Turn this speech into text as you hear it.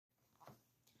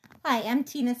Hi, I'm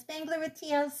Tina Spangler with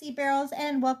TLC Barrels,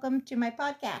 and welcome to my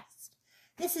podcast.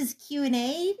 This is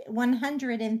Q&A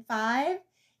 105.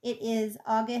 It is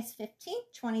August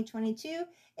 15th, 2022,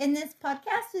 and this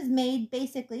podcast is made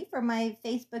basically for my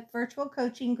Facebook virtual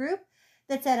coaching group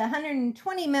that's at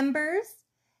 120 members,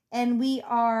 and we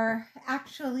are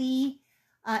actually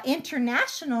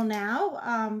international now,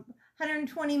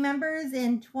 120 members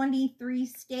in 23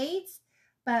 states.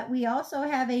 But we also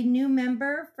have a new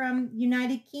member from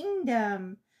United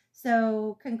Kingdom.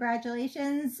 So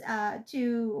congratulations I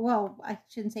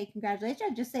shouldn't say congratulations,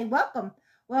 I'd just say welcome.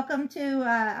 Welcome to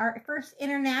our first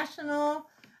international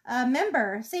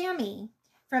member, Sammy,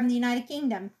 from the United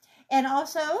Kingdom. And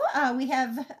also we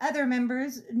have other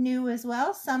members new as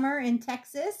well, Summer in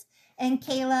Texas, and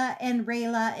Kayla and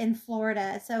Rayla in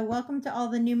Florida. So welcome to all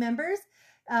the new members.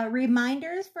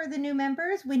 Reminders for the new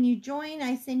members: when you join,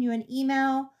 I send you an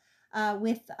email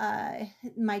with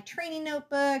my training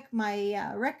notebook,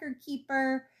 my record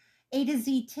keeper, A to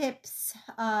Z tips,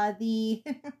 the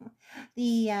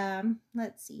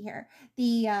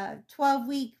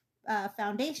 12-week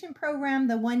foundation program,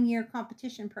 the 1-year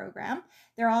competition program.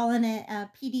 They're all in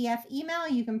a PDF email.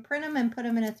 You can print them and put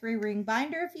them in a 3-ring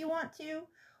binder if you want to.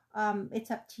 It's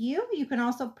up to you. You can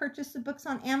also purchase the books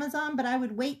on Amazon, but I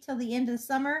would wait till the end of the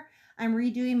summer. I'm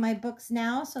redoing my books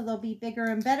now, so they'll be bigger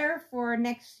and better for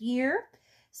next year.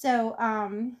 So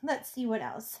let's see what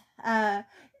else.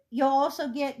 You'll also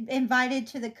get invited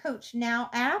to the Coach Now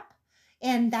app,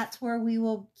 and that's where we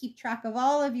will keep track of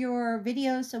all of your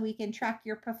videos so we can track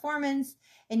your performance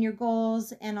and your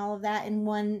goals and all of that in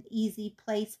one easy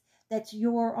place. That's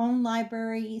your own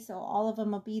library, so all of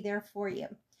them will be there for you.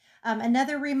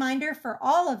 Another reminder for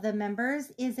all of the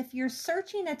members is if you're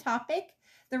searching a topic,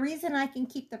 the reason I can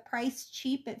keep the price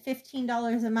cheap at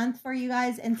 $15 a month for you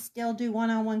guys and still do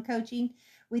one-on-one coaching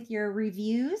with your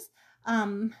reviews,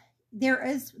 there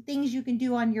is things you can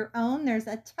do on your own. There's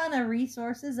a ton of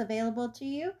resources available to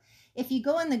you. If you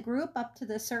go in the group up to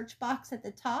the search box at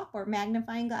the top or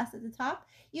magnifying glass at the top,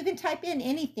 you can type in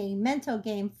anything: mental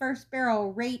game, first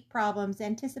barrel, rate problems,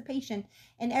 anticipation,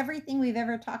 and everything we've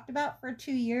ever talked about for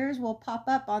 2 years will pop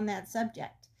up on that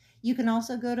subject. You can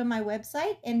also go to my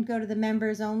website and go to the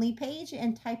members only page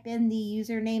and type in the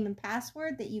username and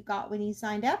password that you got when you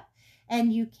signed up,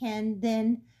 and you can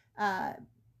then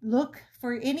look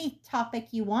for any topic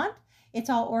you want. It's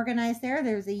all organized there.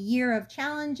 There's a year of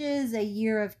challenges, a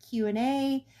year of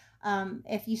Q&A.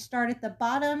 If you start at the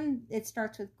bottom, it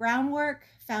starts with groundwork,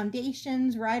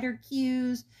 foundations, rider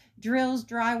cues, drills,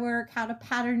 dry work, how to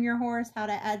pattern your horse, how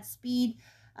to add speed.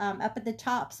 Up at the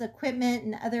top's equipment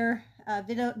and other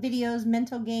videos,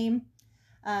 mental game.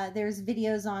 There's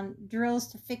videos on drills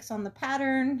to fix on the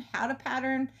pattern, how to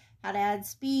add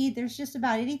speed. There's just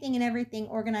about anything and everything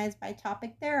organized by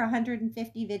topic there,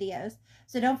 150 videos.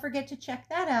 So don't forget to check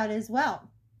that out as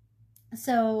well.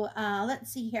 So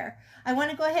let's see here. I want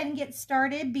to go ahead and get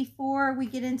started. Before we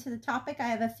get into the topic, I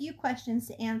have a few questions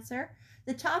to answer.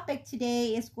 The topic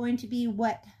today is going to be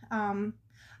what I'm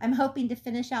hoping to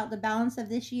finish out the balance of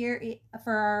this year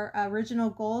for our original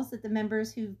goals that the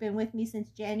members who've been with me since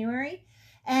January,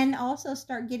 and also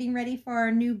start getting ready for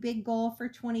our new big goal for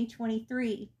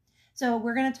 2023. So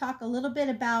we're going to talk a little bit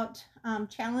about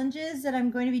challenges that I'm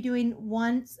going to be doing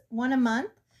one a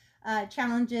month,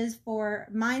 challenges for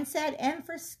mindset and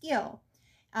for skill.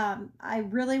 I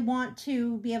really want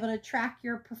to be able to track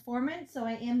your performance, so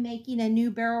I am making a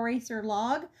new Barrel Racer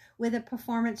log with a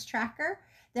performance tracker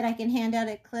that I can hand out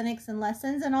at clinics and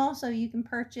lessons, and also you can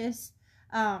purchase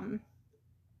on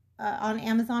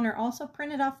Amazon or also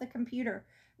print it off the computer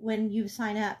when you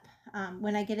sign up.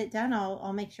 When I get it done,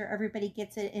 I'll make sure everybody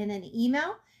gets it in an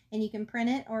email, and you can print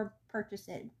it or purchase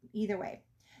it either way.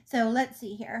 So let's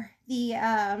see here.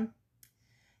 The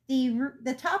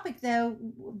topic, though,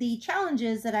 the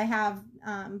challenges that I have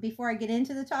before I get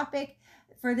into the topic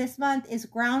for this month is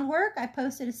groundwork. I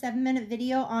posted a 7-minute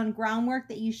video on groundwork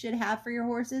that you should have for your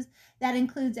horses. That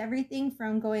includes everything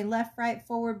from going left, right,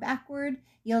 forward, backward,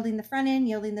 yielding the front end,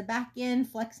 yielding the back end,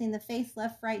 flexing the face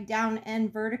left, right, down,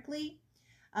 and vertically.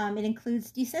 It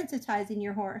includes desensitizing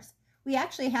your horse. We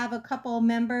actually have a couple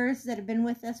members that have been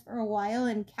with us for a while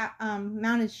in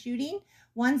mounted shooting.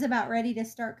 One's about ready to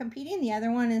start competing. The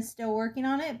other one is still working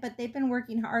on it, but they've been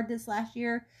working hard this last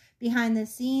year behind the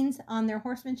scenes on their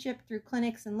horsemanship through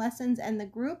clinics and lessons and the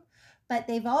group. But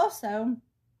they've also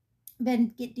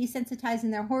been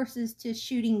desensitizing their horses to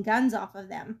shooting guns off of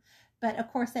them. But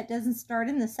of course, that doesn't start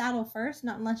in the saddle first,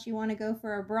 not unless you want to go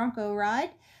for a bronco ride.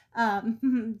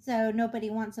 So nobody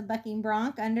wants a bucking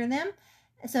bronc under them.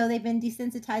 So they've been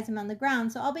desensitizing them on the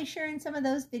ground. So I'll be sharing some of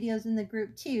those videos in the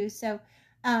group too. So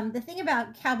The thing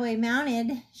about cowboy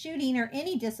mounted shooting, or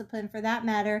any discipline for that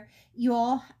matter, it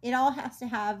all has to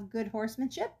have good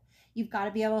horsemanship. You've got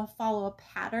to be able to follow a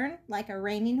pattern like a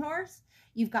reining horse.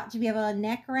 You've got to be able to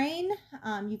neck rein.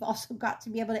 You've also got to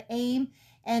be able to aim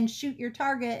and shoot your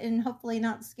target and hopefully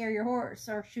not scare your horse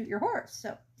or shoot your horse.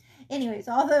 So anyways,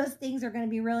 all those things are going to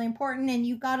be really important, and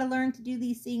you've got to learn to do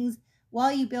these things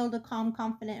while you build a calm,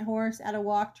 confident horse at a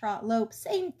walk, trot, lope.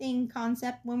 Same thing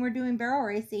concept when we're doing barrel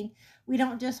racing. We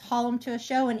don't just haul them to a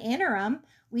show and enter them.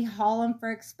 We haul them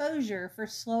for exposure, for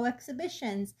slow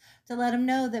exhibitions, to let them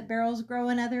know that barrels grow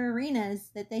in other arenas,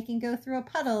 that they can go through a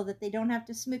puddle, that they don't have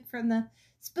to spook from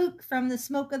the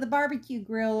smoke of the barbecue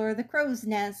grill or the crow's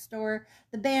nest or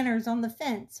the banners on the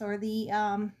fence or the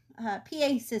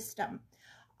PA system.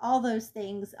 All those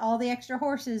things, all the extra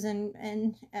horses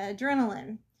and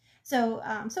adrenaline. So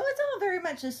it's all very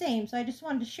much the same. So I just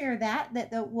wanted to share that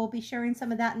we'll be sharing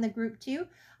some of that in the group too.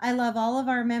 I love all of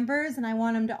our members, and I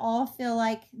want them to all feel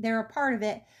like they're a part of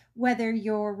it, whether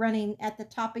you're running at the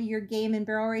top of your game in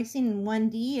barrel racing in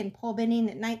 1D and pole bending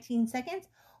at 19 seconds,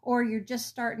 or you're just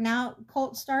starting out,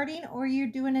 colt starting, or you're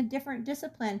doing a different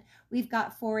discipline. We've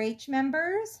got 4-H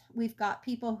members. We've got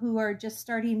people who are just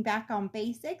starting back on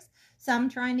basics, some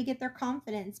trying to get their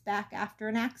confidence back after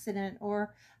an accident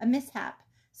or a mishap.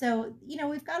 So,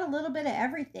 we've got a little bit of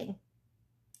everything.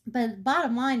 But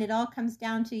bottom line, it all comes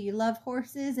down to you love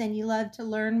horses and you love to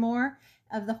learn more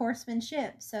of the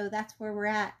horsemanship. So that's where we're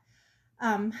at.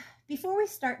 Before we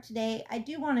start today, I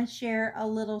do want to share a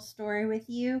little story with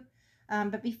you.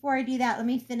 But before I do that, let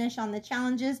me finish on the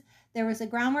challenges. There was a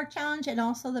groundwork challenge and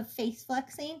also the face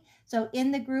flexing. So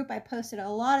in the group, I posted a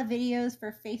lot of videos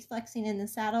for face flexing in the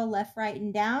saddle, left, right,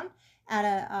 and down, at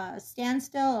a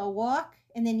standstill, a walk,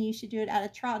 and then you should do it at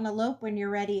a trot and a lope when you're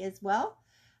ready as well.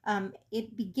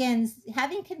 It begins,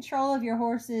 having control of your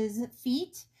horse's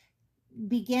feet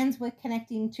begins with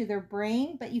connecting to their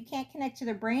brain, but you can't connect to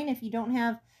their brain if you don't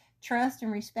have trust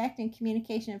and respect and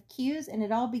communication of cues, and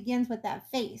it all begins with that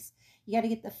face. You got to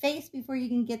get the face before you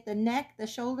can get the neck, the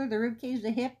shoulder, the rib cage,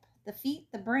 the hip, the feet,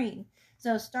 the brain.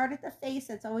 So start at the face.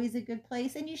 That's always a good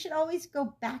place, and you should always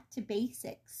go back to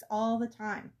basics all the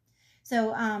time. So,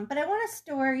 but I want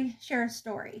to share a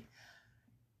story.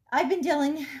 I've been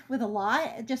dealing with a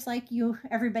lot, just like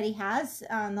everybody has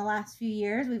in the last few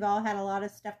years. We've all had a lot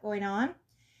of stuff going on.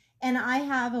 And I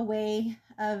have a way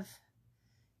of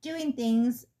doing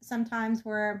things sometimes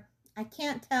where I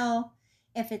can't tell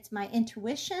if it's my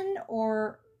intuition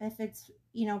or if it's,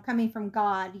 coming from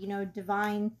God,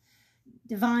 divine,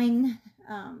 divine,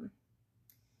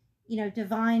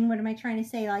 what am I trying to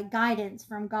say? Like guidance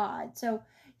from God. So,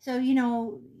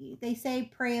 they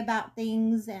say pray about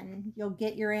things and you'll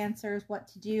get your answers, what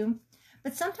to do.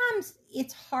 But sometimes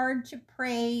it's hard to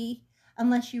pray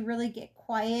unless you really get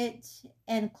quiet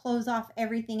and close off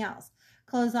everything else.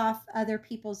 Close off other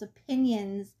people's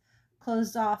opinions,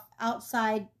 close off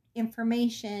outside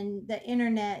information, the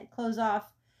internet, close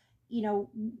off,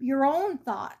 your own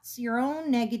thoughts, your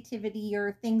own negativity,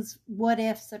 or things, what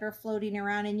ifs that are floating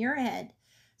around in your head.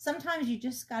 Sometimes you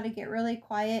just got to get really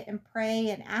quiet and pray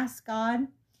and ask God.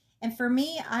 And for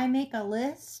me, I make a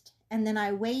list and then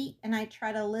I wait and I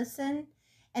try to listen.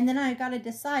 And then I got to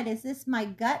decide, is this my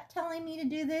gut telling me to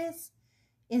do this?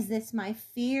 Is this my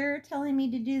fear telling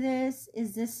me to do this?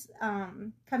 Is this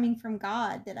coming from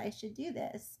God that I should do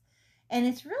this? And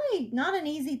it's really not an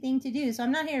easy thing to do. So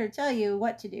I'm not here to tell you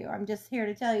what to do. I'm just here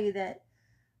to tell you that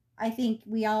I think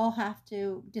we all have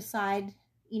to decide,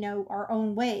 our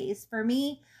own ways. For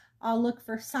me, I'll look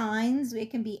for signs.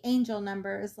 It can be angel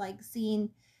numbers, like seeing,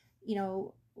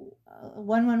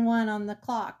 111 on the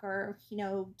clock, or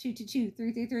 222,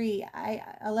 333,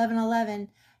 1111.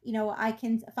 I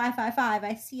can 555.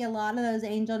 I see a lot of those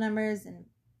angel numbers, and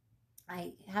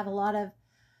I have a lot of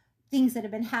things that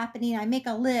have been happening. I make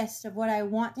a list of what I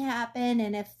want to happen,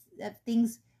 and if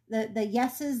things, the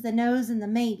yeses, the nos, and the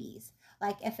maybes.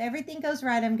 Like if everything goes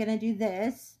right, I'm going to do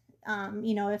this.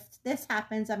 If this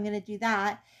happens, I'm going to do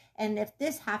that. And if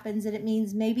this happens, then it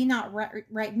means maybe not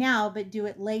right now, but do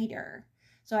it later.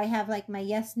 So I have like my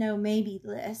yes, no, maybe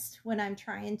list when I'm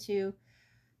trying to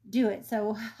do it.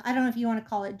 So I don't know if you want to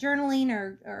call it journaling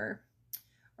or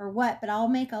what, but I'll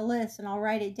make a list and I'll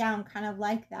write it down kind of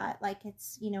like that. Like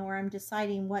it's, where I'm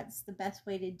deciding what's the best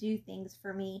way to do things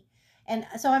for me. And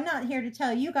so I'm not here to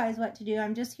tell you guys what to do.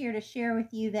 I'm just here to share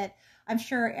with you that I'm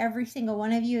sure every single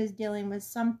one of you is dealing with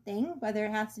something, whether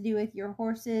it has to do with your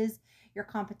horses, your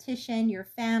competition, your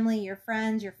family, your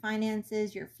friends, your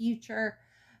finances, your future.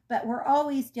 But we're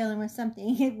always dealing with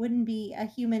something. It wouldn't be a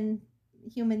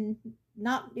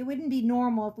it wouldn't be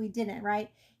normal if we didn't, right?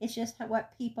 It's just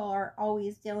what people are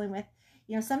always dealing with.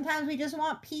 You know, sometimes we just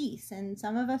want peace, and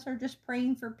some of us are just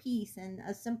praying for peace and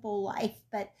a simple life,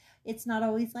 but it's not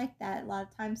always like that. A lot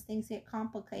of times things get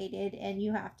complicated and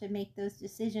you have to make those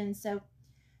decisions. So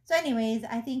anyways,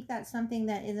 I think that's something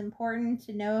that is important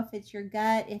to know, if it's your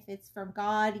gut, if it's from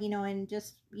God, you know, and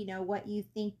just, you know, what you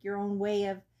think your own way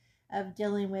of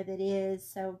dealing with it is.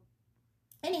 So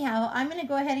anyhow, I'm going to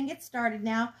go ahead and get started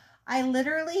now. I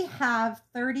literally have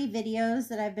 30 videos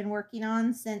that I've been working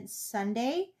on since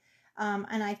Sunday.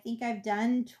 And I think I've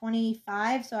done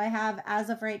 25. So I have, as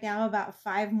of right now, about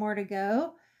 5 more to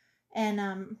go.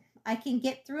 And I can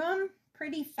get through them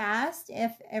pretty fast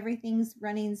if everything's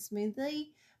running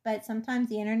smoothly. But sometimes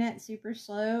the internet's super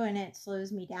slow and it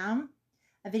slows me down.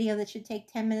 A video that should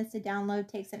take 10 minutes to download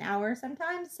takes an hour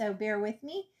sometimes. So bear with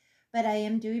me. But I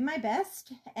am doing my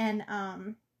best, and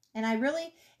I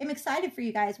really am excited for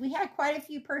you guys. We had quite a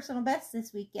few personal bests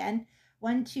this weekend.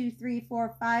 1, 2, 3,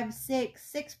 4, 5,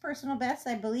 6 personal bests,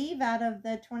 I believe, out of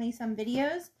the 20-some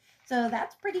videos. So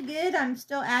that's pretty good. I'm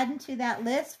still adding to that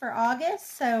list for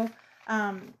August. So,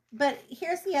 but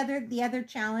here's the other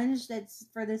challenge that's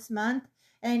for this month.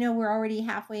 And I know we're already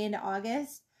halfway into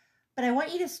August, but I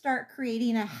want you to start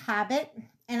creating a habit,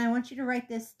 and I want you to write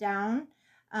this down.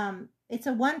 It's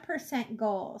a 1%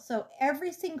 goal. So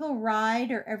every single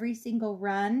ride or every single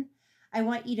run, I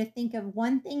want you to think of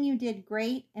one thing you did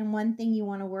great and one thing you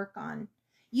want to work on.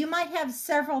 You might have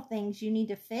several things you need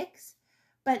to fix,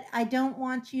 but I don't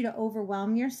want you to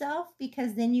overwhelm yourself,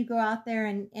 because then you go out there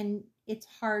and it's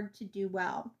hard to do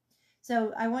well.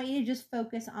 So I want you to just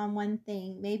focus on one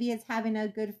thing. Maybe it's having a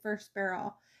good first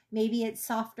barrel. Maybe it's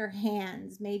softer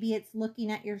hands. Maybe it's looking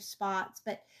at your spots,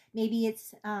 but maybe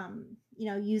it's, you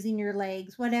know, using your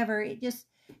legs, whatever.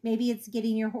 Maybe it's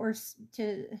getting your horse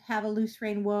to have a loose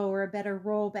rein whoa or a better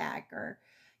rollback, or,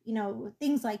 you know,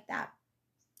 things like that.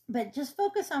 But just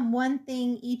focus on one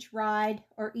thing each ride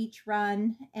or each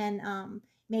run. And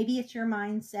maybe it's your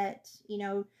mindset, you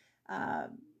know,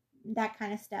 that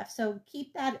kind of stuff. So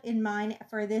keep that in mind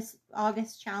for this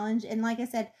August challenge. And like I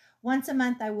said, once a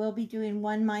month, I will be doing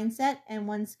one mindset and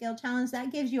one skill challenge.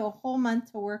 That gives you a whole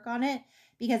month to work on it,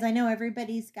 because I know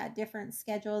everybody's got different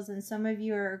schedules, and some of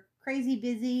you are crazy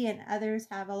busy and others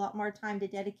have a lot more time to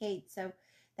dedicate. So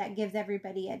that gives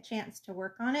everybody a chance to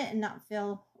work on it and not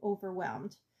feel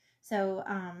overwhelmed. So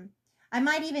I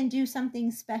might even do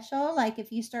something special, like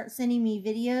if you start sending me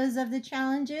videos of the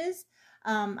challenges,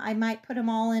 I might put them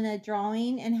all in a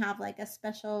drawing and have like a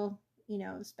special, you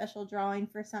know, special drawing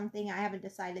for something. I haven't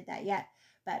decided that yet,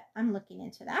 but I'm looking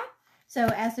into that. So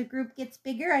as the group gets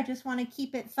bigger, I just want to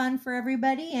keep it fun for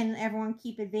everybody and everyone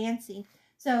keep advancing.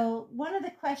 So one of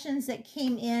the questions that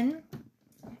came in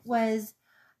was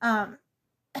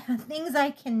things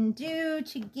I can do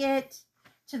to get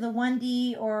to the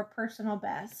 1D or personal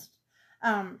best.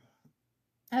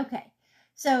 Okay.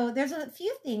 So there's a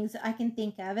few things I can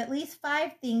think of, at least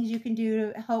 5 things you can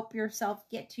do to help yourself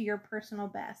get to your personal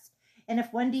best. And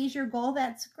if 1D is your goal,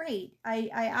 that's great. I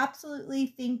absolutely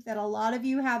think that a lot of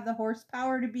you have the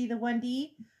horsepower to be the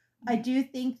 1D. I do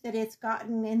think that it's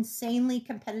gotten insanely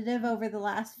competitive over the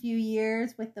last few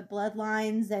years with the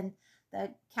bloodlines and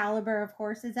the caliber of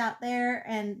horses out there,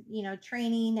 and, you know,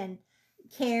 training and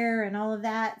care and all of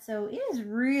that. So it is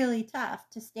really tough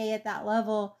to stay at that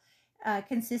level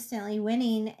consistently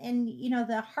winning. And, you know,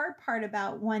 the hard part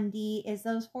about 1D is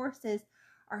those horses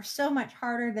are so much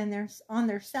harder than they're on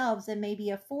themselves than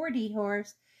maybe a 4D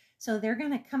horse. So they're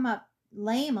going to come up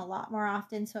lame a lot more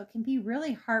often. So it can be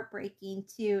really heartbreaking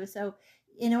too. So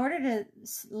in order to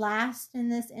last in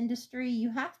this industry,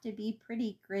 you have to be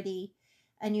pretty gritty,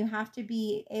 and you have to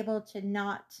be able to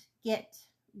not get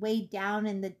weighed down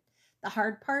in the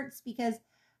hard parts, because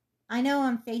I know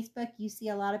on Facebook you see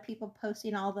a lot of people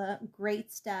posting all the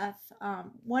great stuff.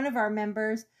 One of our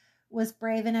members was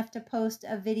brave enough to post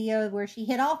a video where she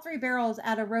hit all 3 barrels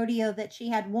at a rodeo that she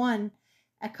had won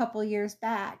a couple years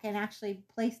back, and actually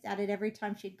placed at it every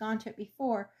time she'd gone to it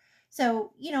before.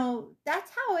 So, you know,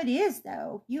 that's how it is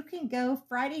though. You can go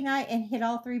Friday night and hit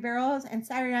all 3 barrels, and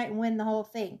Saturday night and win the whole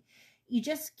thing. You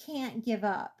just can't give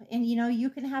up. And, you know, you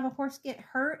can have a horse get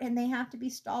hurt and they have to be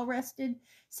stall rested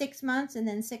 6 months, and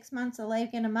then 6 months of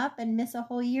legging them up and miss a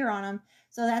whole year on them.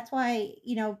 So that's why,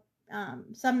 you know,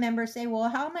 some members say, well,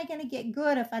 how am I going to get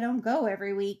good if I don't go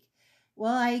every week?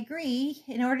 Well, I agree.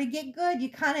 In order to get good, you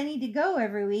kind of need to go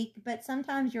every week, but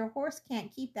sometimes your horse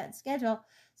can't keep that schedule.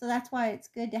 So that's why it's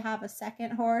good to have a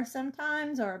second horse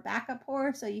sometimes, or a backup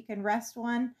horse, so you can rest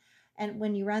one and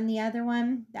when you run the other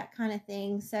one, that kind of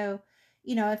thing. So,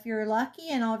 you know, if you're lucky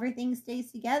and everything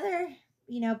stays together,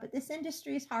 you know, but this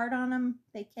industry is hard on them.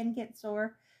 They can get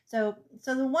sore. So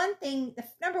the one thing, the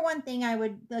number one thing I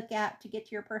would look at to get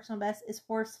to your personal best is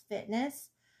horse fitness.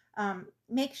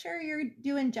 Make sure you're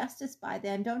doing justice by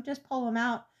them. Don't just pull them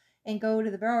out and go to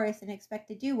the barrel race and expect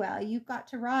to do well. You've got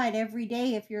to ride every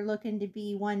day if you're looking to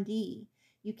be 1D.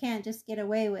 You can't just get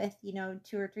away with,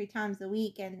 2 or 3 times a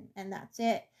week and that's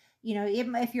it.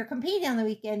 If you're competing on the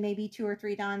weekend, maybe 2 or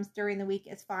 3 times during the week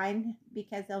is fine,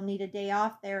 because they'll need a day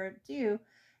off there too.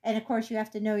 And of course, you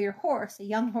have to know your horse. A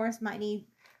young horse might need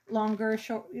longer,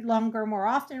 more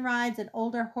often rides. An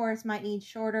older horse might need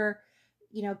shorter,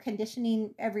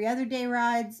 conditioning every other day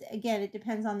rides. Again, it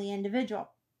depends on the individual,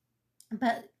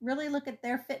 but really look at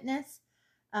their fitness.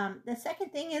 The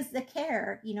second thing is the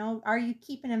care. Are you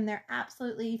keeping them? They're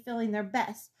absolutely feeling their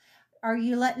best. Are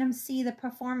you letting them see the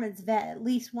performance vet at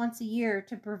least once a year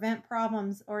to prevent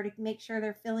problems or to make sure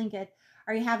they're feeling good?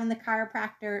 Are you having the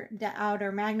chiropractor out,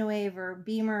 or MagnaWave or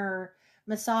Beamer or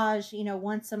massage,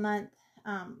 once a month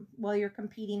while you're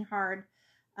competing hard?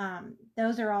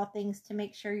 Those are all things to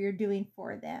make sure you're doing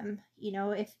for them.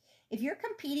 If you're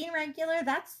competing regular,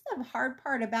 that's the hard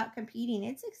part about competing.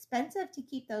 It's expensive to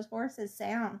keep those horses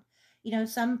sound.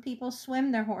 Some people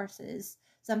swim their horses.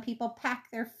 Some people pack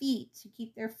their feet to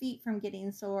keep their feet from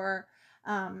getting sore.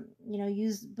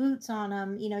 Use boots on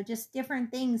them. Just different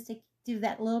things to do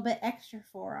that little bit extra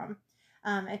for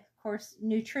them. Of course,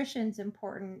 nutrition's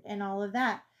important and all of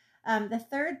that. The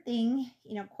third thing,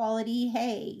 quality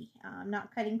hay.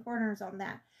 Not cutting corners on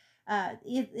that.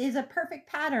 It is a perfect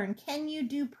pattern. Can you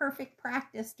do perfect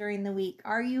practice during the week?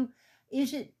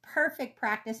 Is it perfect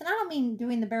practice? And I don't mean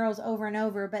doing the barrels over and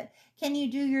over, but can you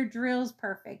do your drills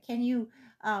perfect? Can you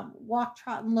walk,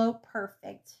 trot, and lope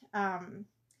perfect? Are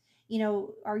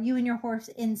you and your horse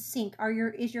in sync?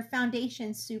 Is your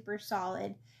foundation super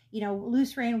solid?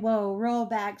 Loose rein, whoa,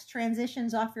 rollbacks,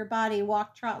 transitions off your body,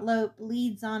 walk, trot, lope,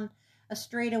 leads on a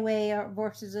straightaway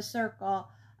versus a circle,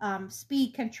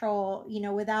 speed control,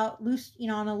 without loose,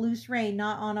 on a loose rein,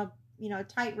 not on a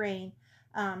tight rein,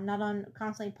 not on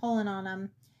constantly pulling on them.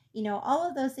 All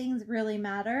of those things really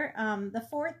matter. The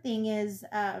fourth thing is,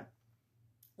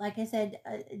 like I said,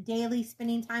 daily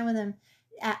spending time with them,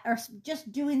 or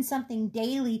just doing something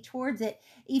daily towards it.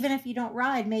 Even if you don't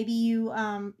ride, maybe you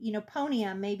pony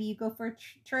them, maybe you go for a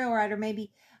trail ride, or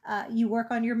maybe you work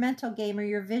on your mental game or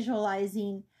your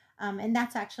visualizing, and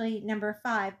that's actually number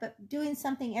 5. But doing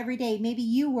something every day, maybe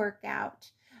you work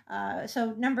out.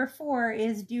 So number 4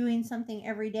 is doing something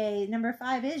every day. Number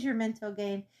 5 is your mental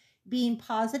game, being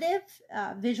positive,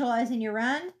 visualizing your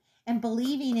run, and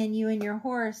believing in you and your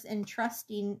horse and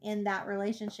trusting in that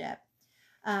relationship.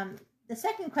 The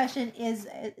second question is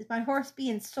my horse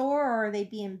being sore, or are they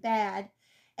being bad?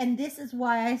 And this is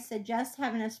why I suggest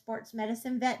having a sports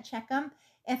medicine vet check them.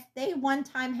 If they one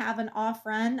time have an off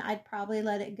run, I'd probably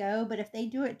let it go. But if they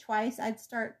do it twice, I'd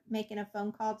start making a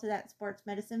phone call to that sports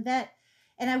medicine vet.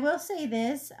 And I will say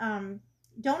this,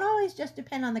 don't always just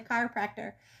depend on the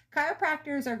chiropractor.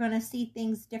 Chiropractors are going to see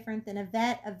things different than a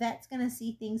vet. A vet's going to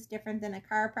see things different than a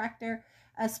chiropractor.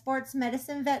 A sports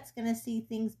medicine vet's going to see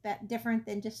things different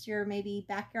than just your maybe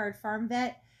backyard farm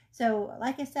vet. So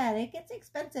like I said, it gets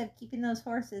expensive keeping those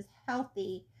horses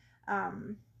healthy.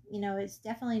 It's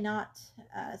definitely not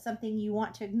something you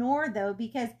want to ignore, though,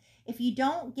 because if you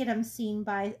don't get them seen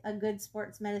by a good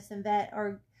sports medicine vet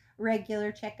or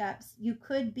regular checkups, you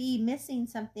could be missing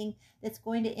something that's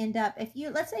going to end up,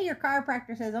 let's say your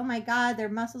chiropractor says, oh my God, their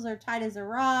muscles are tight as a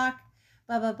rock,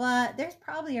 blah, blah, blah. There's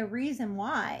probably a reason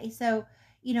why. So,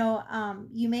 you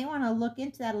may want to look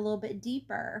into that a little bit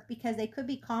deeper, because they could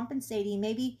be compensating.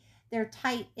 Maybe they're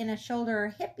tight in a shoulder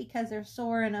or hip because they're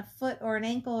sore in a foot or an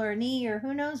ankle or a knee or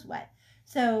who knows what.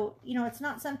 So, it's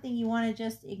not something you want to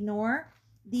just ignore.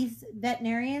 These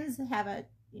veterinarians have a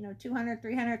 $200,000,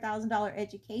 $300,000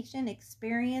 education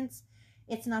experience.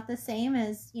 It's not the same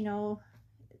as,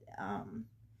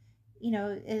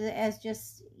 as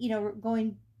just,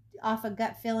 going off a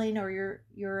gut feeling or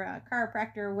your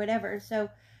chiropractor or whatever. So,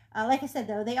 like I said,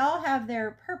 though, they all have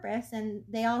their purpose and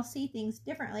they all see things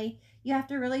differently. You have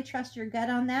to really trust your gut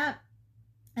on that.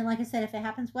 And like I said, if it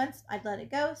happens once, I'd let it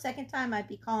go. Second time, I'd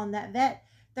be calling that vet.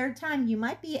 Third time, you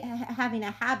might be having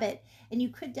a habit, and you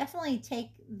could definitely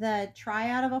take the try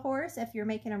out of a horse if you're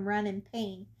making them run in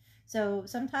pain. So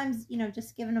sometimes,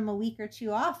 just giving them a week or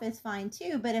 2 off is fine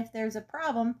too. But if there's a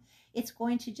problem, it's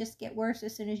going to just get worse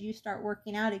as soon as you start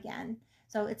working out again.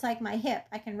 So it's like my hip.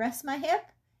 I can rest my hip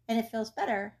and it feels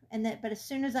better. But as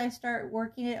soon as I start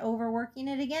overworking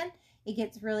it again, it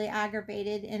gets really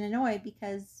aggravated and annoyed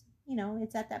because,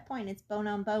 it's at that point. It's bone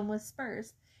on bone with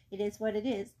spurs. It is what it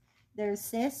is. There's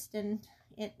cyst, and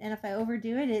if I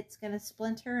overdo it, it's going to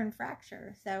splinter and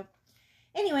fracture. So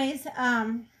anyways,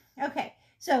 Okay,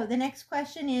 so the next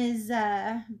question is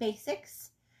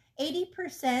basics.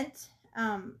 80%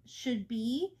 should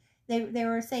be, they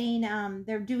were saying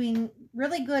they're doing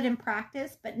really good in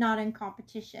practice, but not in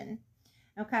competition.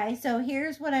 Okay, so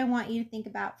here's what I want you to think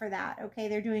about for that. Okay,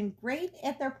 they're doing great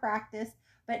at their practice,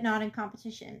 but not in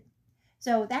competition.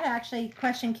 So that actually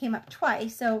question came up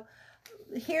twice. So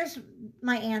here's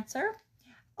my answer.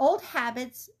 Old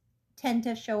habits tend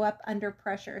to show up under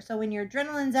pressure. So when your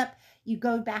adrenaline's up, you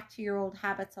go back to your old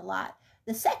habits a lot.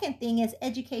 The second thing is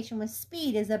education with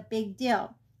speed is a big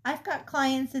deal. I've got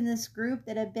clients in this group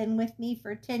that have been with me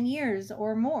for 10 years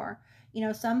or more,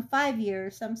 some 5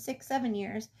 years, some 6, 7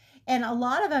 years. And a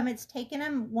lot of them, it's taken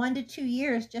them 1 to 2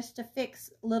 years just to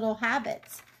fix little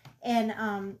habits,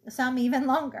 and some even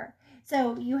longer.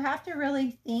 So you have to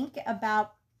really think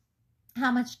about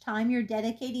how much time you're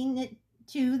dedicating it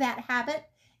to that habit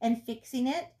and fixing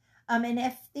it. And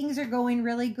if things are going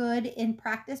really good in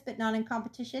practice but not in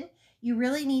competition, you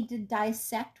really need to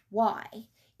dissect why.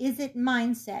 Is it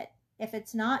mindset? If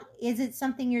it's not, is it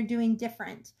something you're doing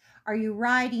different? Are you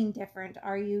riding different?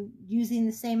 Are you using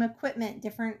the same equipment,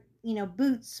 different,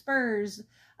 boots, spurs,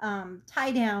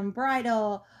 tie down,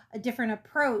 bridle, a different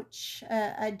approach,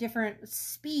 a different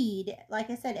speed? Like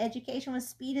I said, education with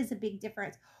speed is a big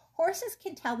difference. Horses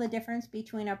can tell the difference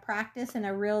between a practice and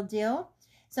a real deal.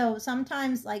 So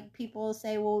sometimes, like, people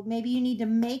say, well, maybe you need to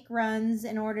make runs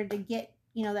in order to get,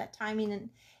 that timing, and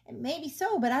maybe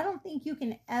so, but I don't think you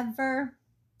can ever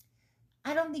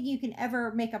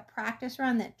make a practice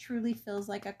run that truly feels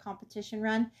like a competition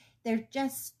run.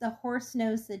 The horse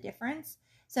knows the difference.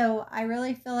 So I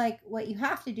really feel like what you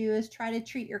have to do is try to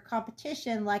treat your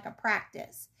competition like a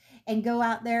practice, and go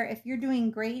out there. If you're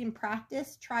doing great in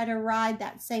practice, try to ride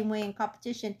that same way in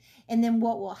competition. And then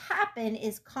what will happen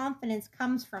is confidence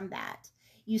comes from that.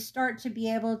 You start to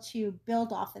be able to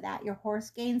build off of that. Your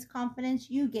horse gains confidence,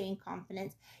 you gain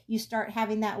confidence. You start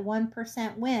having that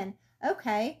 1% win.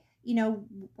 Okay,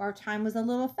 our time was a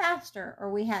little faster,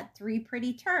 or we had 3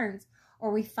 pretty turns,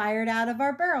 or we fired out of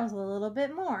our barrels a little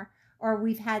bit more, or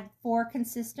we've had 4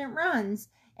 consistent runs.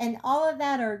 And all of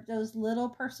that are those little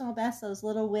personal bests, those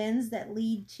little wins that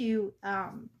lead to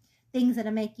things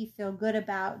that'll make you feel good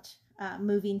about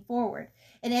moving forward.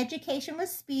 And education with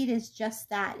speed is just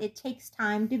that. It takes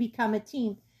time to become a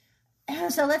team.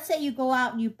 So let's say you go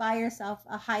out and you buy yourself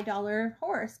a high dollar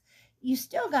horse. You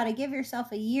still got to give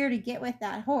yourself a year to get with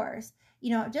that horse.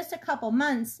 Just a couple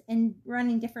months in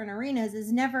running different arenas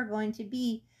is never going to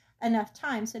be enough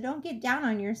time. So don't get down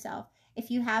on yourself. If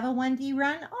you have a 1D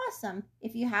run, awesome.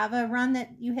 If you have a run that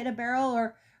you hit a barrel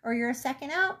or you're a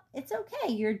second out, it's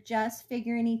okay. You're just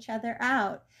figuring each other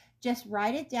out. Just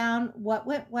write it down, what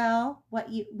went well, what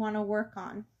you want to work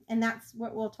on. And that's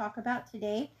what we'll talk about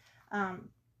today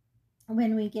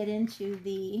when we get into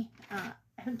the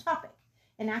topic.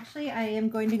 And actually, I am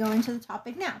going to go into the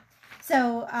topic now.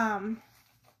 So,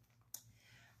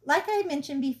 like I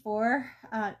mentioned before,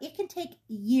 it can take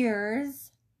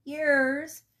years,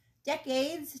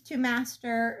 decades to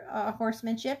master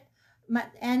horsemanship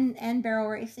and barrel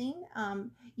racing.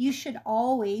 You should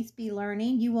always be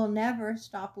learning. You will never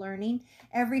stop learning.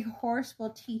 Every horse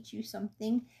will teach you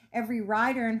something. Every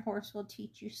rider and horse will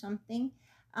teach you something.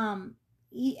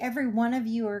 Every one of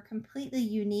you are completely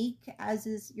unique, as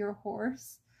is your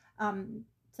horse.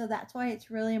 So that's why it's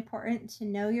really important to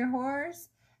know your horse,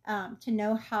 to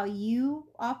know how you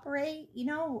operate.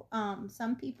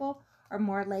 Some people are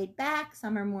more laid back,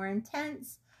 some are more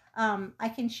intense. I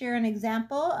can share an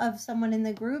example of someone in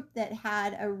the group that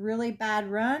had a really bad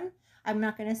run. I'm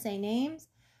not going to say names,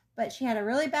 but she had a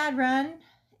really bad run,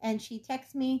 and she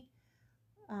texted me,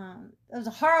 it was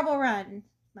a horrible run.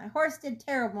 My horse did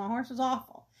terrible. My horse was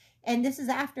awful. And this is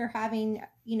after having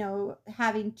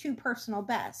 2 personal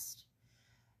bests.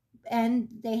 And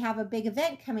they have a big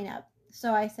event coming up.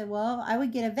 So I said, well, I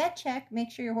would get a vet check,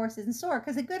 make sure your horse isn't sore,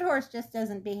 because a good horse just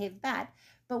doesn't behave bad.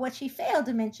 But what she failed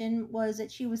to mention was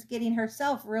that she was getting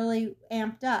herself really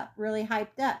amped up, really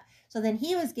hyped up. So then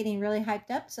he was getting really hyped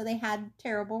up, so they had a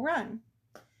terrible run.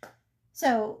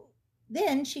 So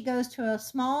then she goes to a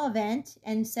small event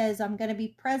and says, I'm going to be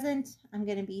present, I'm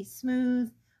going to be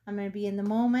smooth, I'm going to be in the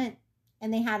moment.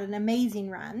 And they had an amazing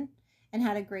run and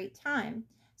had a great time.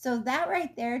 So that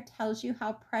right there tells you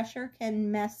how pressure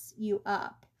can mess you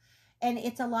up. And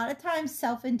it's a lot of times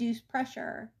self-induced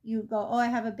pressure. You go, oh, I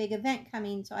have a big event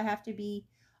coming, so I have to be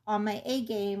on my A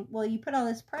game. Well, you put all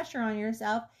this pressure on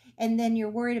yourself, and then you're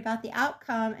worried about the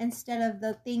outcome instead of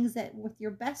the things that with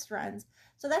your best runs.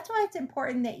 So that's why it's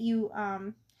important that you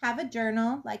have a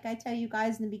journal. Like I tell you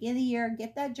guys in the beginning of the year,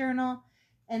 get that journal.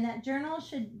 And that journal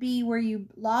should be where you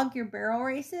log your barrel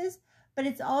races. But but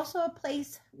it's also a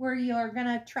place where you're going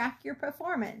to track your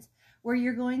performance, where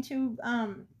you're going to,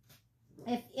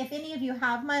 if any of you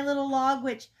have my little log,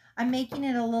 which I'm making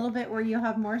it a little bit where you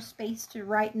have more space to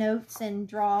write notes and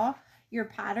draw your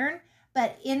pattern.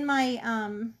 But in my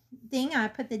thing, I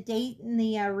put the date and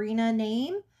the arena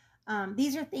name.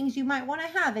 These are things you might want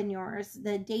to have in yours.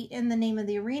 The date and the name of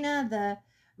the arena, the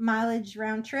mileage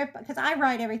round trip, because I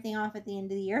write everything off at the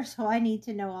end of the year, so I need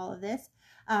to know all of this.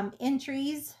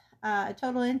 Entries,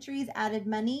 total entries, added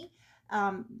money.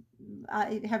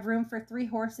 I have room for 3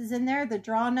 horses in there. The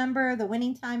draw number, the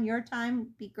winning time, your time.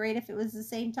 Would be great if it was the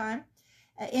same time.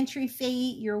 Entry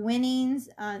fee, your winnings,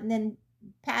 and then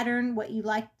pattern, what you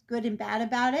like, good and bad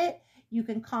about it. You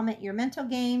can comment your mental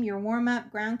game, your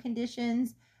warm-up, ground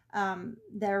conditions,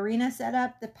 the arena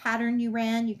setup, the pattern you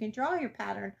ran. You can draw your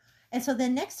pattern. And so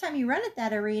then next time you run at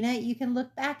that arena, you can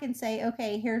look back and say,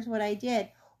 okay, here's what I did.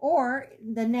 Or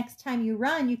the next time you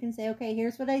run, you can say, okay,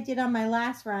 here's what I did on my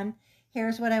last run.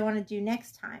 Here's what I want to do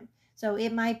next time. So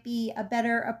it might be a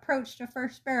better approach to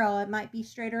first barrel. It might be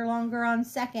straighter, longer on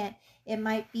second. It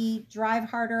might be drive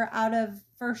harder out of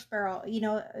first barrel. You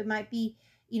know, it might be,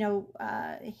 you know,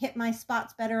 hit my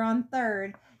spots better on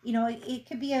third. You know, it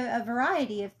could be a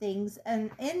variety of things. And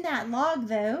in that log,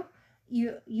 though,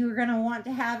 you're going to want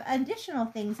to have additional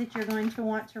things that you're going to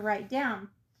want to write down.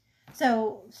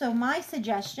 So my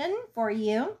suggestion for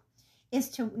you is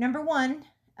to, number one,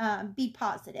 be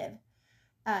positive.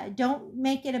 Don't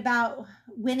make it about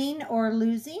winning or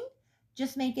losing.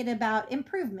 Just make it about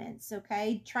improvements,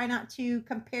 okay? Try not to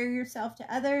compare yourself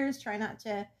to others. Try not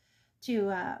to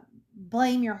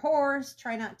blame your horse.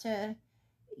 Try not to,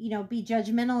 you know, be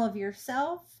judgmental of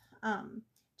yourself.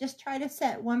 Just try to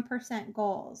set 1%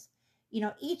 goals. You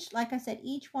know, like I said,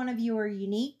 each one of you are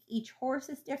unique. Each horse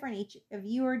is different. Each of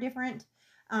you are different.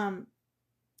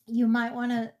 You might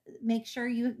want to make sure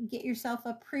you get yourself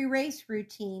a pre-race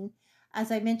routine.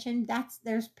 As I mentioned,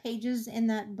 there's pages in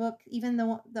that book, even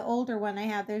the older one I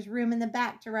have, there's room in the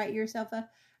back to write yourself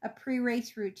a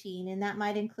pre-race routine. And that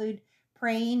might include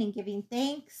praying and giving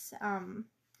thanks,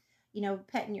 you know,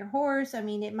 petting your horse. I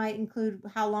mean, it might include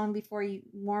how long before you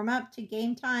warm up to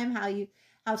game time,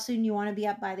 how soon you want to be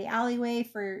up by the alleyway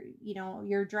for, you know,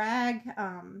 your drag,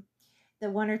 the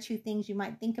 1 or 2 things you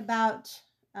might think about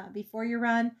before you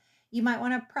run. You might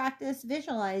want to practice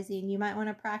visualizing. You might want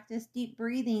to practice deep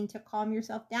breathing to calm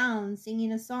yourself down,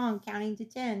 singing a song, counting to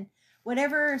 10,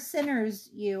 whatever centers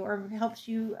you or helps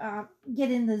you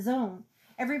get in the zone.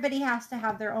 Everybody has to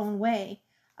have their own way.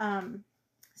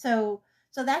 So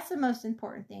that's the most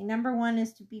important thing. Number 1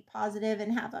 is to be positive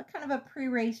and have a kind of a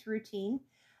pre-race routine.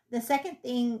 The second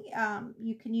thing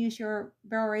you can use your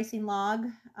barrel racing log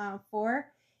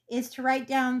for is to write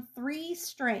down 3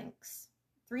 strengths.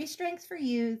 3 strengths for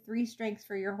you, 3 strengths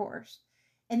for your horse.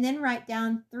 And then write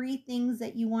down 3 things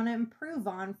that you want to improve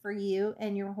on for you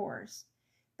and your horse.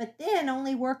 But then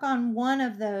only work on one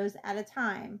of those at a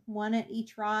time. 1 at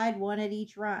each ride, 1 at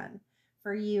each run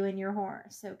for you and your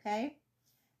horse, okay?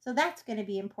 So that's going to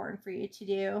be important for you to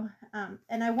do.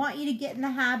 And I want you to get in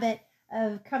the habit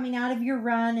of coming out of your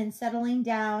run and settling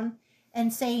down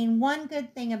and saying one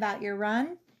good thing about your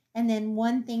run and then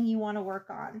one thing you want to work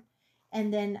on.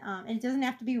 And then it doesn't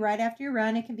have to be right after your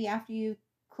run. It can be after you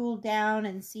cooled down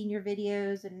and seen your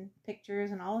videos and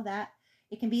pictures and all of that.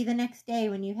 It can be the next day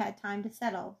when you had time to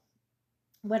settle.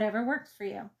 Whatever works for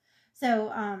you. So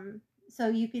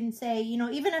you can say, you know,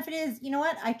 even if it is, you know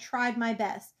what, I tried my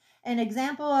best. An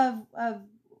example of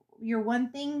your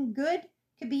one thing good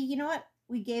could be, you know what,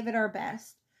 we gave it our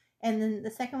best. And then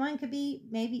the second one could be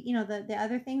maybe, you know, the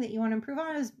other thing that you want to improve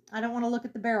on is I don't want to look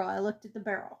at the barrel. I looked at the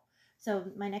barrel. So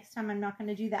my next time I'm not going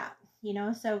to do that, you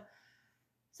know. So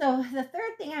the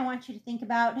third thing I want you to think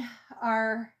about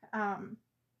I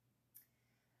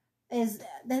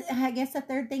guess the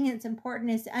third thing that's important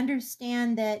is to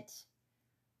understand that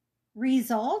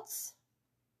results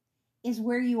is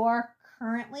where you are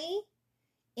currently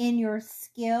in your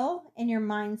skill and your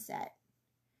mindset.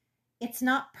 It's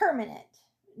not permanent.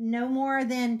 No more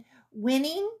than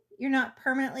winning, you're not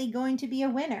permanently going to be a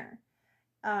winner.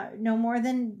 No more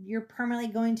than you're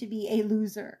permanently going to be a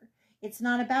loser. It's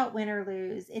not about win or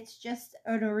lose. It's just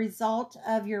a result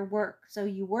of your work. So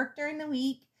you work during the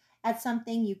week at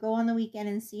something, you go on the weekend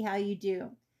and see how you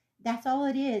do. That's all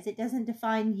it is. It doesn't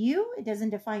define you. It doesn't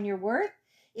define your worth.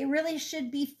 It really should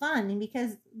be fun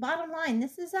because bottom line,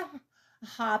 this is a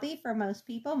hobby for most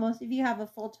people. Most of you have a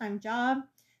full-time job,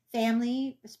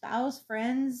 family, spouse,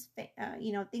 friends,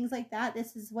 you know, things like that.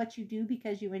 This is what you do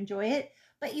because you enjoy it,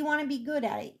 but you want to be good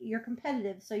at it. You're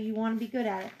competitive, so you want to be good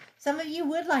at it. Some of you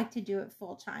would like to do it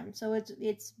full-time, so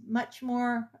it's much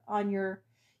more on your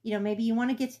You know, maybe you want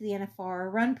to get to the NFR or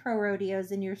run pro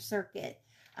rodeos in your circuit.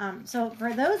 So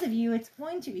for those of you, it's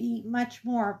going to be much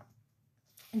more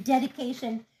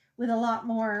dedication with a lot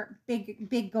more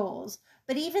big goals.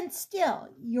 But even still,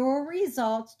 your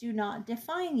results do not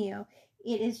define you.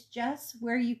 It is just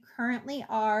where you currently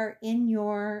are in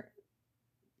your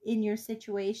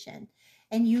situation,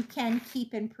 and you can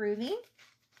keep improving.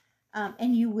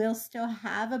 And you will still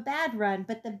have a bad run.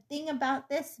 But the thing about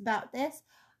this,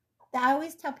 I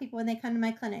always tell people when they come to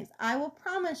my clinics, I will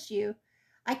promise you,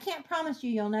 I can't promise you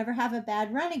you'll never have a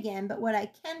bad run again, but what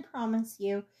I can promise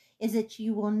you is that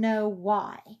you will know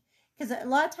why. Because a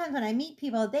lot of times when I meet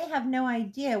people, they have no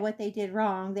idea what they did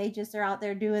wrong. They just are out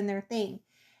there doing their thing.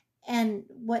 And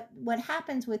what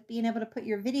happens with being able to put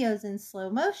your videos in slow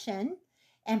motion,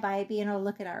 and by being able to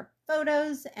look at our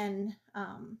photos and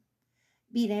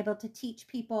being able to teach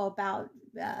people about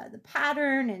the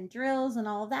pattern and drills and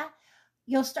all of that,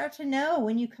 you'll start to know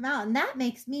when you come out. And that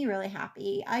makes me really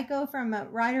happy. I go from a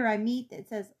rider I meet that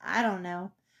says, I don't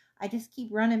know, I just keep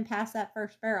running past that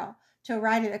first barrel, to a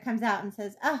rider that comes out and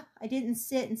says, oh, I didn't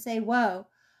sit and say, whoa,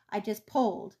 I just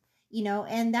pulled, you know,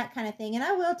 and that kind of thing. And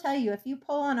I will tell you, if you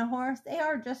pull on a horse, they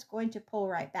are just going to pull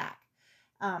right back.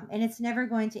 And it's never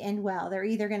going to end well. They're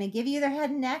either going to give you their head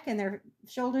and neck and their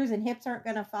shoulders and hips aren't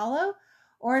going to follow,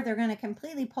 or they're going to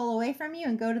completely pull away from you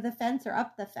and go to the fence or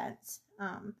up the fence,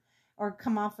 or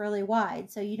come off really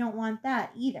wide. So you don't want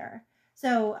that either.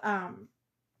 So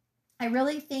I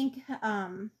really think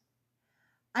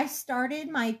I started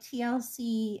my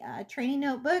TLC training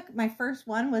notebook. My first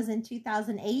one was in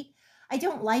 2008. I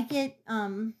don't like it.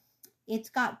 I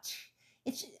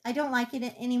don't like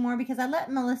it anymore because I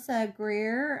let Melissa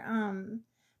Greer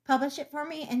publish it for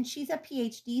me, and she's a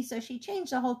PhD, so she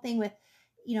changed the whole thing with,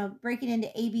 you know, breaking into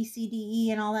A, B, C, D,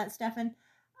 E and all that stuff. And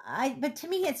but to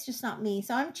me, it's just not me.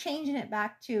 So I'm changing it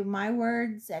back to my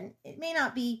words, and it may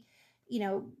not be, you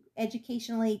know,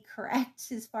 educationally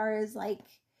correct as far as like,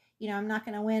 you know, I'm not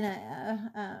going to win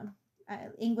a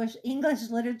English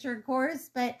literature course,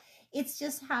 but it's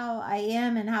just how I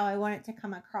am and how I want it to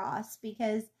come across,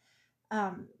 because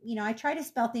you know, I try to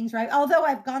spell things right, although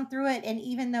I've gone through it, and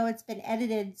even though it's been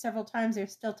edited several times,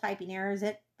 there's still typing errors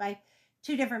by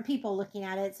two different people looking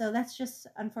at it. So that's just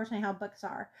unfortunately how books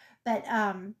are. But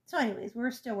so anyways,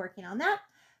 we're still working on that.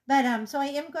 But so I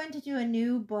am going to do a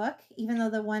new book, even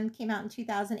though the one came out in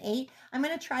 2008. I'm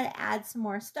going to try to add some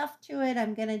more stuff to it.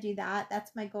 I'm going to do that.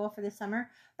 That's my goal for the summer.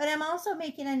 But I'm also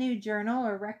making a new journal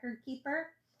or record keeper.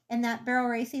 And that barrel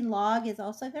racing log is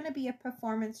also going to be a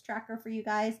performance tracker for you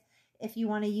guys. If you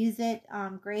want to use it,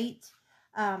 great.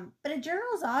 But a journal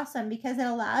is awesome because it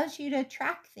allows you to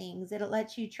track things. It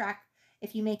lets you track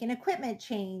if you make an equipment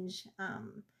change,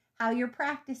 how you're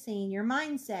practicing, your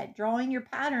mindset, drawing your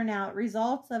pattern out,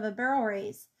 results of a barrel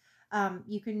race.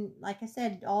 You can, like I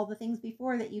said, all the things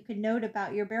before that you can note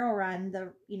about your barrel run,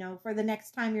 you know, for the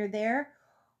next time you're there.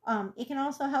 It can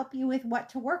also help you with what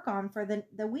to work on for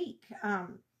the week.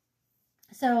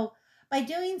 So by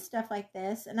doing stuff like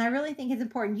this, and I really think it's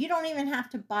important, you don't even have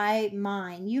to buy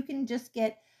mine. You can just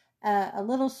get a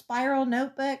little spiral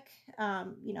notebook.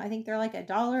 You know, I think they're like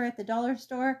 $1 at the dollar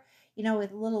store, you know,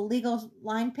 with a little legal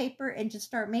line paper, and just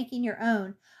start making your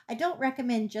own. I don't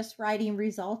recommend just writing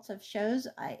results of shows.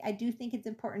 I do think it's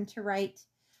important to write,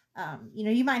 you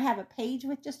know, you might have a page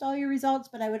with just all your results,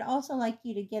 but I would also like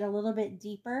you to get a little bit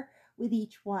deeper with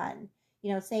each one.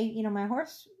 You know, say, you know, my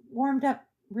horse warmed up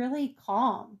really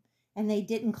calm and they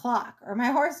didn't clock, or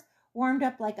my horse warmed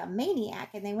up like a maniac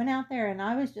and they went out there and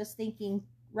I was just thinking,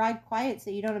 ride quiet so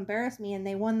you don't embarrass me, and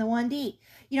they won the 1D.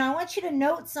 You know, I want you to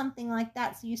note something like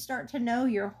that so you start to know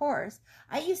your horse.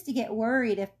 I used to get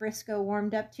worried if Briscoe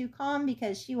warmed up too calm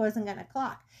because she wasn't going to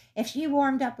clock. If she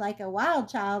warmed up like a wild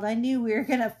child, I knew we were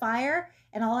going to fire,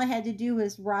 and all I had to do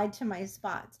was ride to my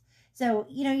spots. So,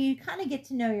 you know, you kind of get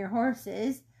to know your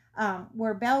horses.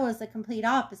 Where Belle was the complete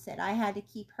opposite. I had to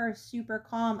keep her super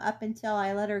calm up until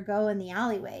I let her go in the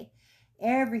alleyway.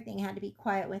 Everything had to be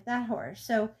quiet with that horse.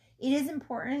 So it is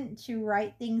important to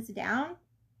write things down,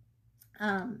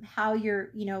 how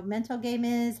your, you know, mental game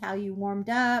is, how you warmed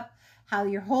up, how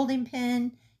your holding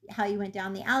pin, how you went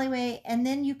down the alleyway, and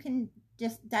then you can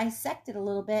just dissect it a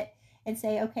little bit and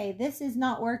say, okay, this is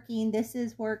not working, this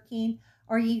is working.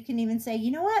 Or you can even say, you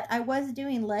know what, I was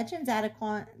doing Legends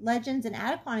and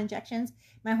Adequan injections.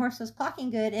 My horse was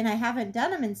clocking good, and I haven't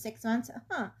done them in 6 months.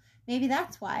 Maybe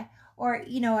that's why. Or,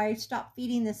 you know, I stopped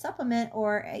feeding the supplement,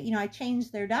 or, you know, I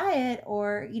changed their diet,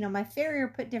 or, you know, my farrier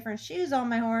put different shoes on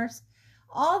my horse.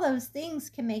 All those things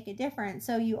can make a difference.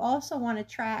 So you also want to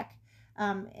track,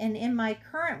 and in my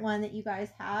current one that you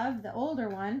guys have, the older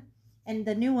one, and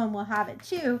the new one will have it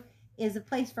too, is a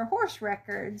place for horse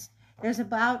records. There's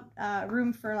about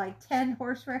room for like 10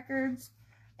 horse records,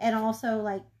 and also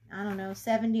like, I don't know,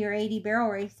 70 or 80 barrel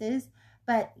races.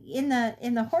 But in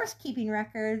the horse keeping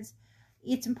records,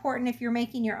 it's important, if you're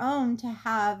making your own, to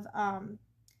have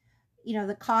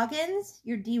the Coggins,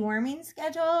 your deworming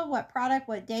schedule, what product,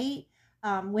 what date,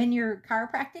 when your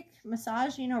chiropractic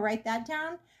massage, write that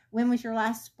down. When was your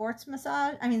last sports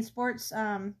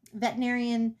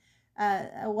veterinarian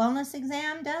wellness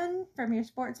exam done from your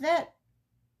sports vet?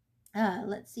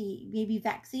 Let's see, maybe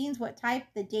vaccines, what type,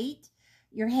 the date,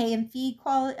 your hay and feed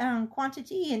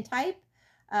quantity and type,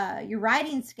 your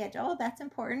riding schedule, that's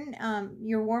important,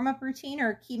 your warm-up routine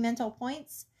or key mental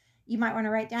points. You might want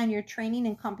to write down your training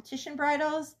and competition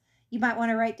bridles. You might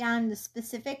want to write down the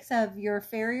specifics of your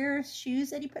farrier's shoes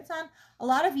that he puts on. A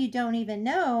lot of you don't even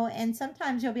know, and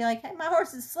sometimes you'll be like, hey, my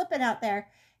horse is slipping out there,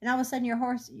 and all of a sudden your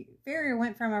farrier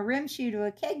went from a rim shoe to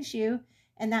a keg shoe,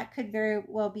 and that could very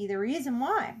well be the reason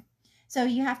why. So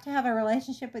you have to have a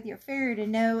relationship with your farrier to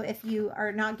know if you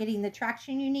are not getting the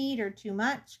traction you need or too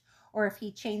much, or if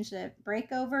he changed the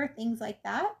brake over, things like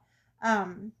that.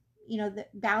 The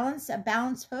balance, a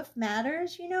balanced hoof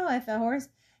matters. If a horse,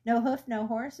 no hoof, no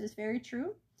horse is very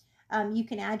true. You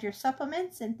can add your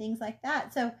supplements and things like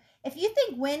that. So if you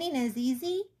think winning is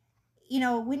easy,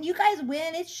 when you guys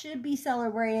win, it should be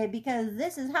celebrated, because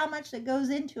this is how much that goes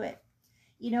into it,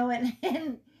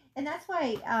 and that's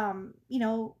why,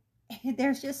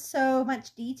 there's just so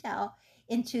much detail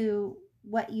into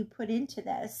what you put into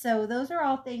this. So those are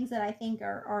all things that I think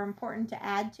are important to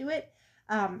add to it.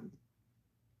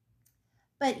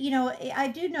 But, I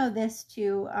do know this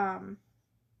too.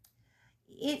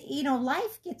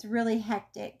 Life gets really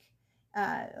hectic.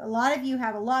 A lot of you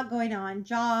have a lot going on,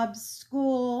 jobs,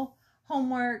 school,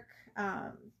 homework,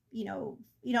 a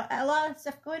lot of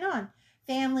stuff going on,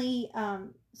 family.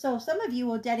 So some of you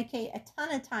will dedicate a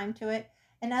ton of time to it,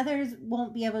 and others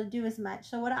won't be able to do as much.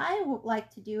 So what I would like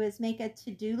to do is make a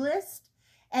to-do list,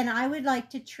 and I would like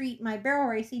to treat my barrel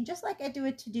racing just like I do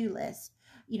a to-do list.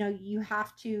 You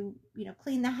have to,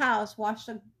 clean the house, wash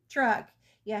the truck,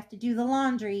 you have to do the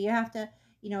laundry, you have to,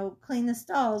 clean the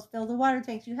stalls, fill the water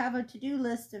tanks. You have a to-do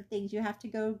list of things. You have to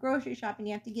go grocery shopping,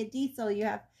 you have to get diesel, you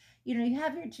have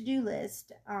your to-do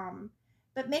list.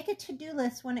 But make a to-do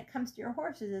list when it comes to your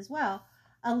horses as well.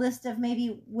 A list of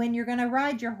maybe when you're going to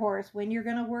ride your horse, when you're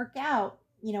going to work out,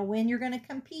 when you're going to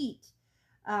compete.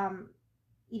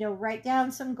 Write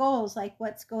down some goals, like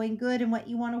what's going good and what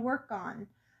you want to work on.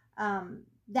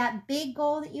 That big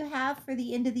goal that you have for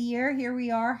the end of the year, here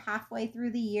we are halfway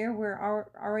through the year. We're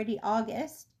already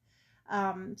August.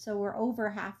 So we're over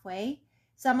halfway.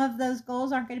 Some of those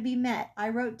goals aren't going to be met. I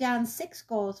wrote down 6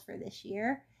 goals for this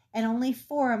year, and only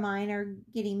 4 of mine are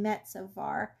getting met so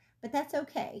far. But that's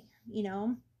okay.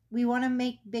 We want to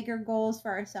make bigger goals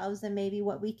for ourselves than maybe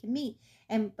what we can meet.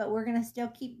 But we're going to still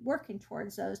keep working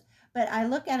towards those. But I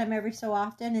look at them every so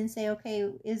often and say,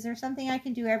 okay, is there something I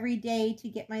can do every day to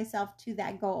get myself to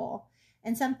that goal?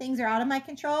 And some things are out of my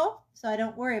control, so I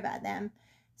don't worry about them.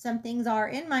 Some things are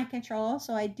in my control,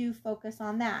 so I do focus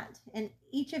on that. And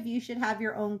each of you should have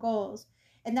your own goals.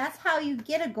 And that's how you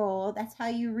get a goal. That's how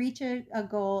you reach a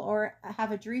goal or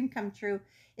have a dream come true,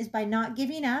 is by not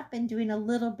giving up and doing a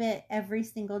little bit every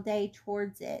single day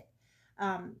towards it.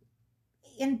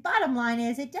 And bottom line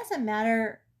is, it doesn't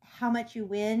matter how much you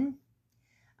win.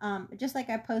 Just like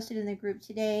I posted in the group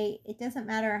today, it doesn't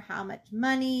matter how much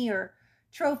money or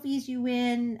trophies you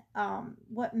win.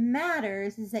 What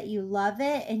matters is that you love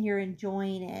it and you're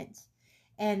enjoying it.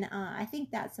 And I think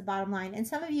that's the bottom line. And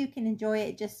some of you can enjoy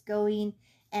it just going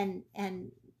and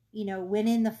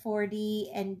winning the 4D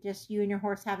and just you and your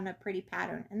horse having a pretty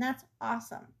pattern. And that's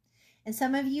awesome. And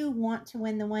some of you want to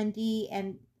win the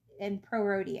 1D and pro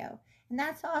rodeo. And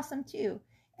that's awesome too.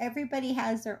 Everybody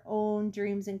has their own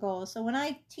dreams and goals. So when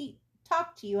I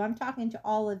talk to you, I'm talking to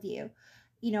all of you.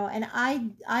 And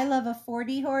I love a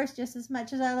 4D horse just as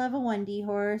much as I love a 1D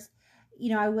horse.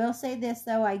 I will say this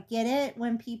though, I get it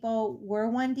when people were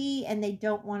 1D and they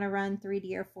don't want to run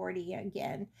 3D or 4D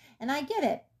again. And I get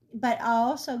it. But I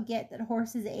also get that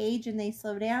horses age and they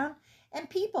slow down, and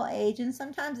people age, and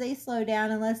sometimes they slow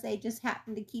down unless they just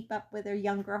happen to keep up with a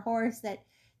younger horse that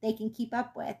they can keep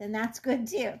up with, and that's good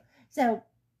too. So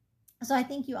I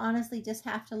think you honestly just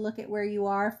have to look at where you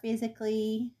are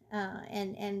physically,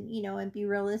 and be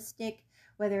realistic,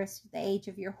 whether it's the age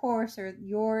of your horse or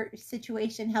your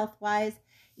situation health-wise.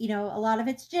 A lot of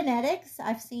it's genetics.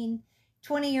 I've seen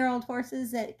 20-year-old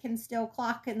horses that can still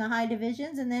clock in the high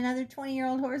divisions, and then other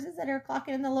 20-year-old horses that are clocking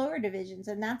in the lower divisions,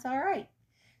 and that's all right.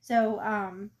 So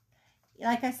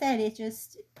like I said, it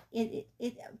just,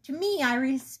 to me, I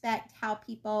respect how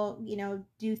people,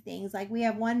 do things. Like we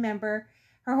have one member,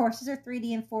 her horses are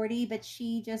 3D and 4D, but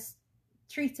she just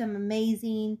treats them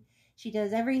amazing. She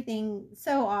does everything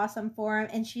so awesome for them,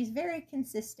 and she's very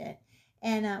consistent.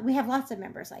 And we have lots of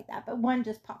members like that, but one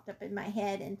just popped up in my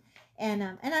head, and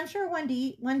I'm sure one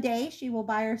day she will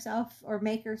buy herself or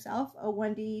make herself a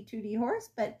 1D 2D horse,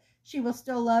 but she will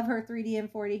still love her 3D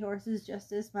and 4D horses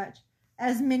just as much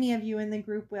as many of you in the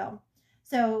group will.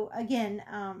 So again,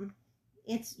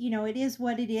 it's, it is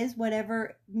what it is.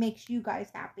 Whatever makes you guys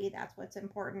happy, that's what's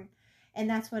important, and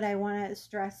that's what I want to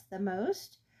stress the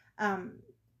most.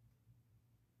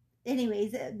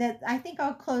 Anyways, that I think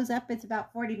I'll close up. It's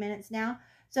about 40 minutes now.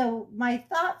 So my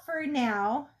thought for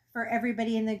now for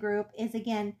everybody in the group is,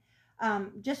 again,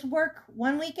 just work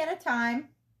 1 week at a time,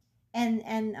 and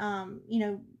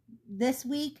this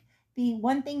week, be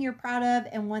one thing you're proud of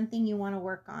and one thing you want to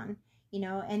work on,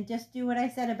 and just do what I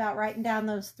said about writing down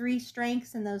those 3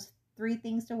 strengths and those 3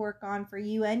 things to work on for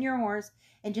you and your horse,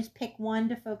 and just pick one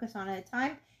to focus on at a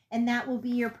time, and that will be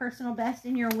your personal best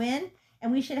and your win.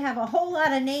 And we should have a whole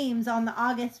lot of names on the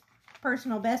August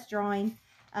personal best drawing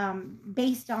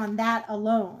based on that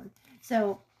alone.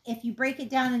 So if you break it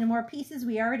down into more pieces,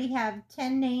 we already have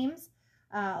 10 names.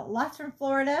 Lots from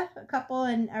Florida, a couple,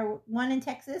 and one in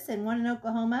Texas and one in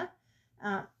Oklahoma,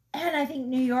 and I think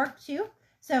New York too.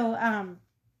 So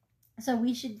so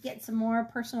we should get some more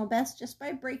personal best just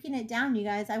by breaking it down, you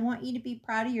guys. I want you to be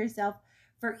proud of yourself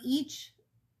for each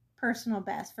personal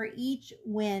best, for each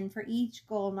win, for each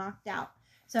goal knocked out.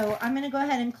 So I'm going to go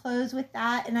ahead and close with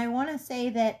that. And I want to say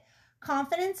that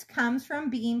confidence comes from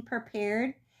being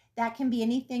prepared. That can be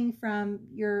anything from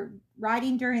your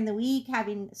riding during the week,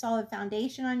 having a solid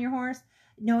foundation on your horse,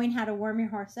 knowing how to warm your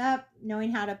horse up,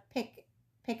 knowing how to pick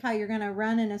how you're going to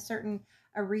run in a certain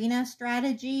arena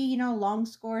strategy, long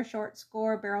score, short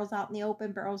score, barrels out in the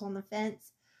open, barrels on the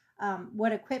fence,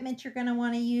 what equipment you're going to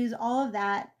want to use, all of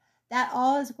that. That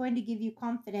all is going to give you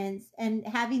confidence, and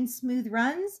having smooth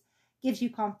runs gives you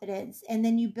confidence, and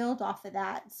then you build off of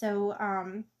that. So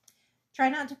try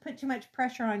not to put too much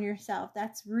pressure on yourself.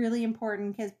 That's really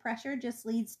important, because pressure just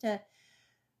leads to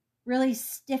really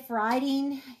stiff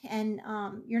riding, and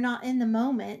you're not in the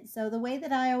moment. So the way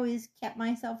that I always kept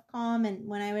myself calm, and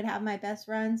when I would have my best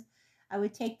runs, I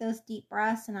would take those deep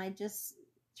breaths, and I just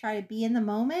try to be in the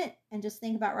moment and just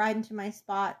think about riding to my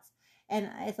spots. And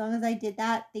as long as I did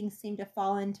that, things seemed to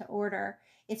fall into order.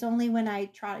 It's only when I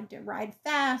tried to ride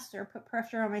fast or put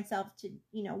pressure on myself to,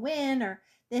 win or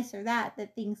this or that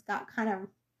things got kind of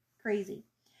crazy.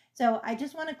 So I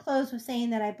just want to close with saying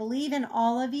that I believe in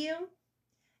all of you,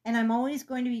 and I'm always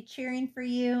going to be cheering for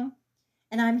you,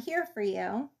 and I'm here for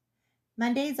you.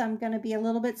 Mondays, I'm going to be a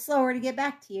little bit slower to get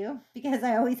back to you because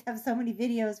I always have so many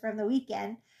videos from the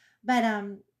weekend. But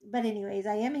anyways,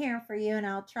 I am here for you, and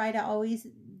I'll try to always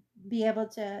be able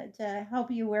to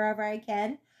help you wherever I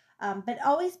can. But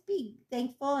always be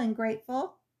thankful and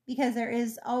grateful, because there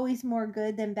is always more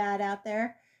good than bad out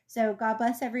there. So God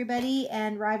bless everybody,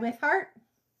 and ride with heart.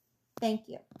 Thank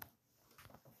you.